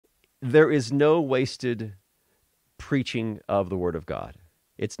there is no wasted preaching of the Word of God.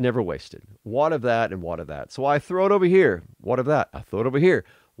 It's never wasted. What of that and what of that? So I throw it over here. What of that? I throw it over here.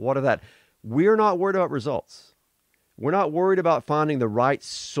 What of that? We're not worried about results. We're not worried about finding the right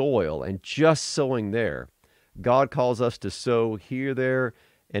soil and just sowing there. God calls us to sow here, there,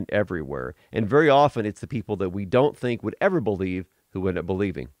 and everywhere. And very often it's the people that we don't think would ever believe who end up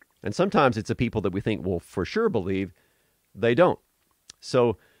believing. And sometimes it's the people that we think will for sure believe, they don't.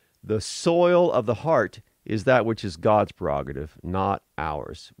 So the soil of the heart is that which is God's prerogative, not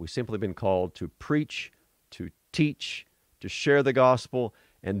ours. We've simply been called to preach, to teach, to share the gospel,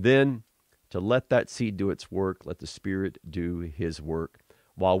 and then to let that seed do its work, let the Spirit do His work,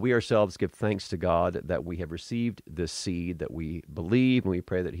 while we ourselves give thanks to God that we have received this seed, that we believe, and we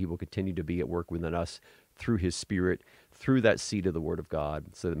pray that He will continue to be at work within us through His Spirit, through that seed of the Word of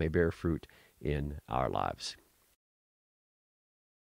God, so that it may bear fruit in our lives.